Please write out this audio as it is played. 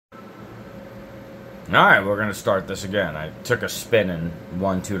Alright, we're gonna start this again. I took a spin and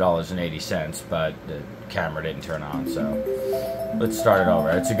won $2.80, but the camera didn't turn on, so let's start it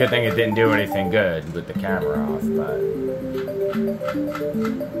over. It's a good thing it didn't do anything good with the camera off, but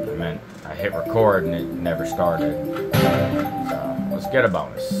I meant I hit record and it never started. So let's get a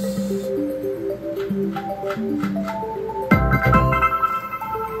bonus.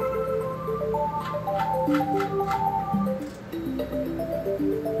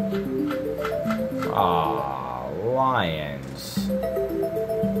 Ah, lions.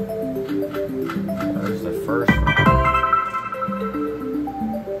 Where's the first one?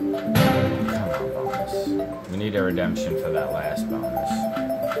 Come on, bonus. We need a redemption for that last bonus.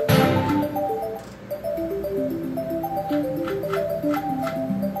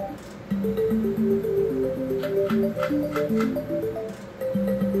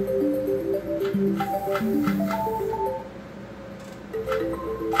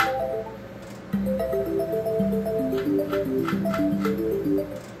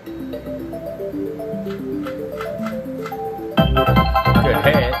 Good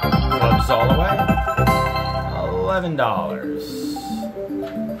hit. Clubs all the way. $11.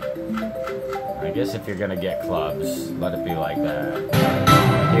 I guess if you're gonna get clubs, let it be like that.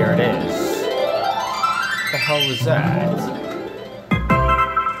 Here it is. What the hell was that?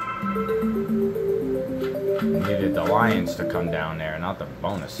 Needed the lions to come down there, not the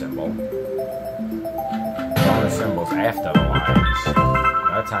bonus symbol. Bonus symbol's after the lions.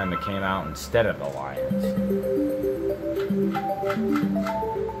 That time it came out instead of the lions.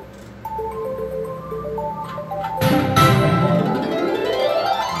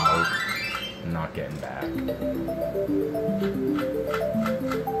 Nope. Not getting back.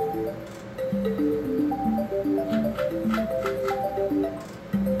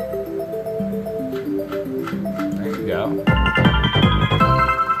 There you go.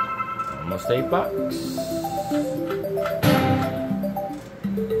 Almost $8.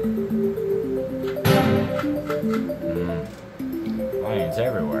 Lions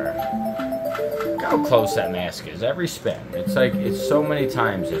everywhere. Look how close that mask is. Every spin. It's like, it's so many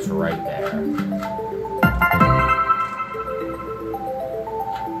times it's right there.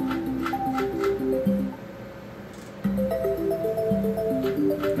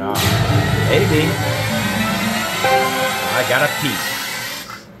 Oh, maybe. I got a piece.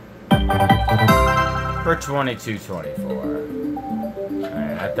 For $22.24.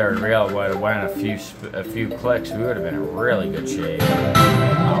 That third reel would have went a few clicks. We would have been in really good shape.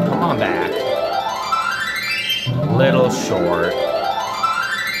 Oh, come on back. A little short.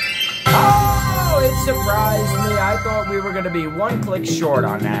 Oh, it surprised me. I thought we were going to be one click short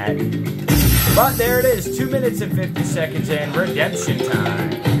on that. But there it is. 2 minutes and 50 seconds in. Redemption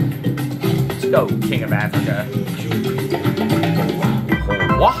time. Let's go, King of Africa.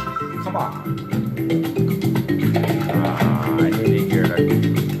 What? Come on. I needed you to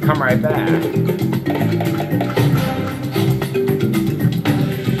come right back.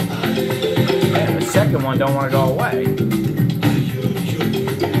 Man, the second one don't want to go away.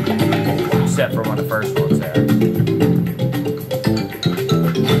 Except for when the first one's there.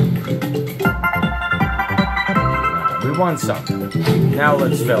 We won something. Now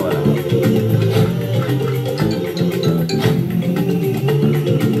let's fill it up.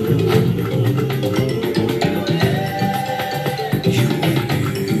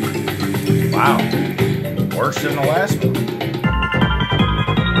 Wow, worse than the last one.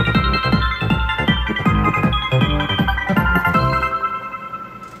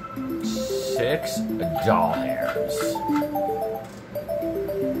 $6 doll hairs.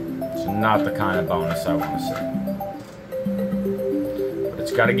 It's not the kind of bonus I want to see. But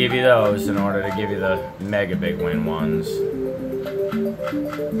it's got to give you those in order to give you the mega big win ones.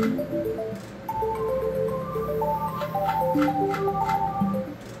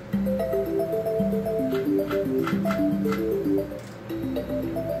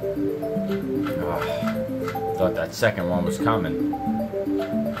 Thought that second one was coming.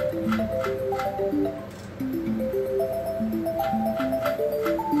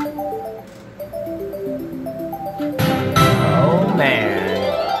 Oh man.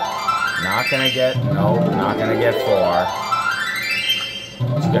 Not gonna get, nope, not gonna get 4.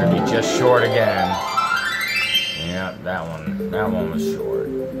 It's gonna be just short again. Yeah, that one was short.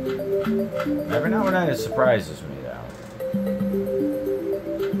 Every now and then it surprises me though.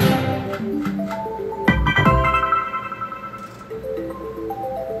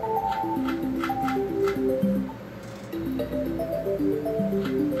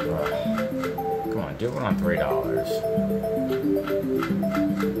 Do it on $3.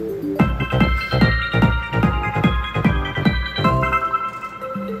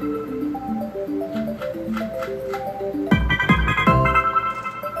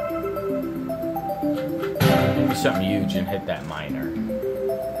 something huge and hit that minor.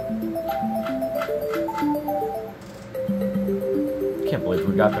 Can't believe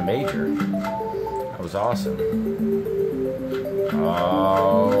we got the major. That was awesome.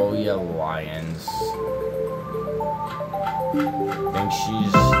 Oh, you lions. I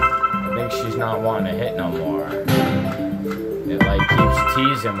think she's not wanting to hit no more. It like keeps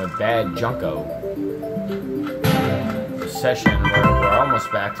teasing with bad Junko. The session, we're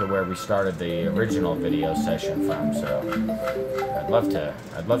almost back to where we started the original video session from, so I'd love to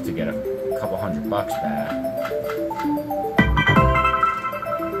get a couple $100 back.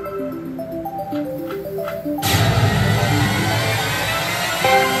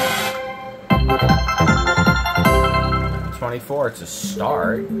 It's a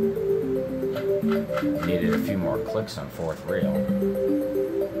start. Needed a few more clicks on fourth reel.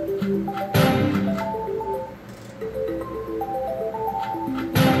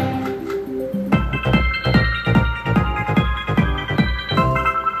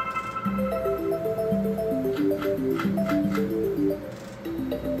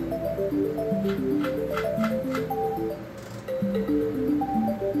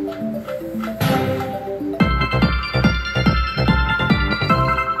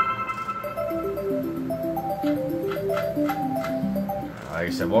 Like I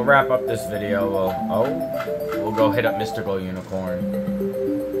said, we'll wrap up this video. We'll go hit up Mystical Unicorn.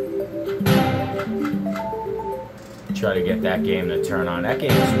 Try to get that game to turn on. That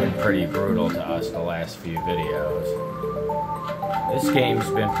game's been pretty brutal to us the last few videos. This game's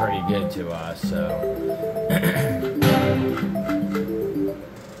been pretty good to us, so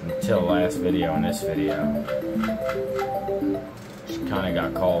until last video and this video. Just kinda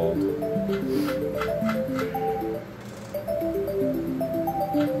got cold.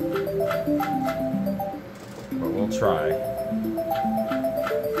 But we'll try.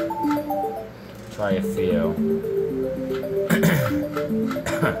 Try a few.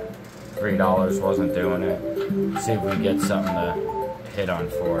 $3 wasn't doing it. See if we get something to hit on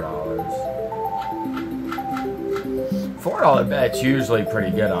 $4. $4 bet's usually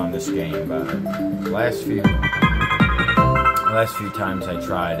pretty good on this game, but last few times I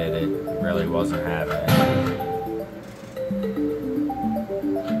tried it, it really wasn't having it.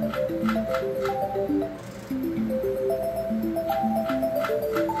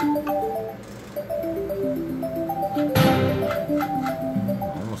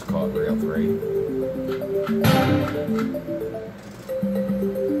 Almost caught reel 3.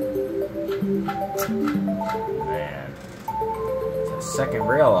 Man, it's a second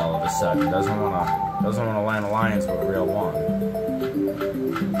reel all of a sudden. Doesn't wanna land lions with reel 1.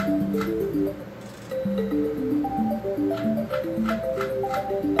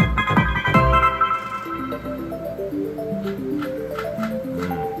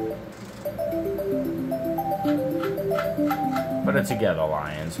 Put it together,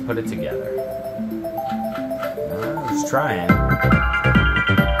 Lions. Put it together. I was trying.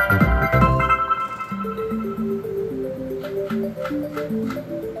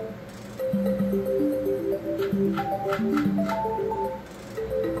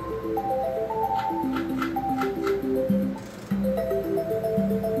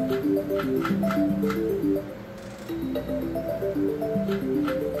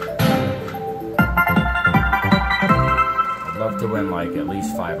 To win like at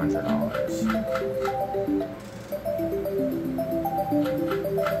least $500.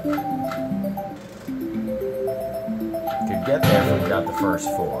 Could get there if we got the first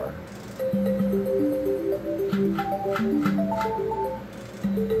 4.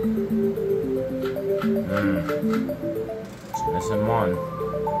 Just missing 1.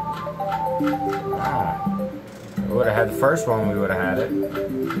 If we would have had the first one, we would have had it.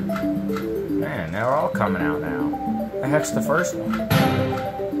 Man, they're all coming out now. The heck's the first one?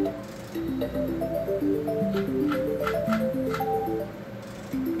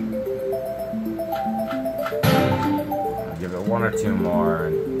 I'll give it 1 or 2 more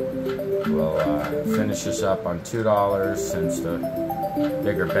and we'll finish this up on $2 since the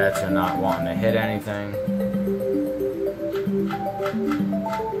bigger bets are not wanting to hit anything.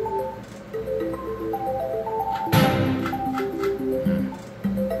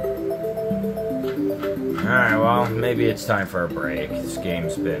 Alright, well, maybe it's time for a break. This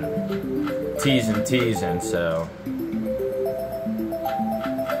game's been teasing, so give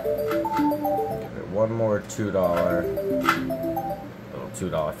it 1 more $2. Little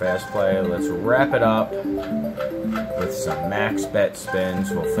 $2 fast play. Let's wrap it up with some max bet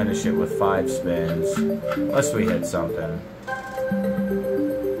spins. We'll finish it with 5 spins. Unless we hit something. Oh,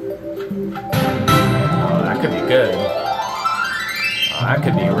 that could be good. Oh, that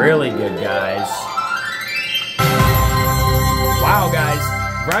could be really good, guys. Wow, guys.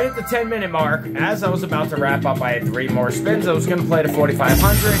 Right at the 10-minute mark, as I was about to wrap up, I had 3 more spins. I was going to play to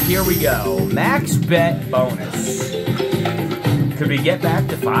 4,500. Here we go. Max bet bonus. Could we get back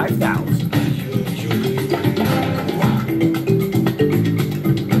to 5,000?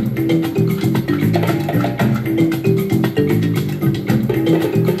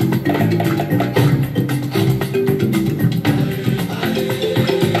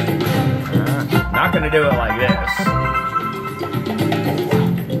 Not going to do it like this.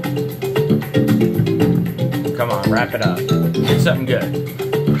 Come on, wrap it up. Get something good.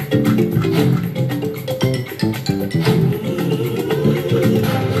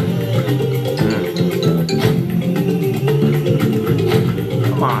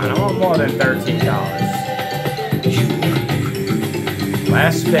 Come on, I want more than $13.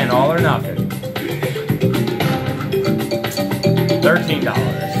 Last spin, all or nothing. $13.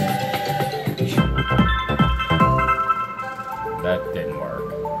 That didn't work.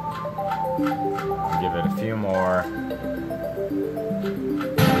 I'll give it a few more.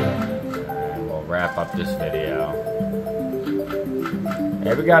 And we'll wrap up this video.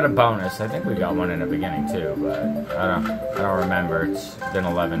 Hey, we got a bonus. I think we got one in the beginning too, but I don't remember. It's been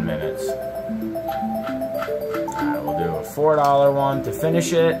 11 minutes. Alright, we'll do a $4 one to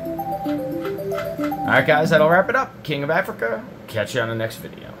finish it. Alright guys, that'll wrap it up. King of Africa. Catch you on the next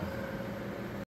video.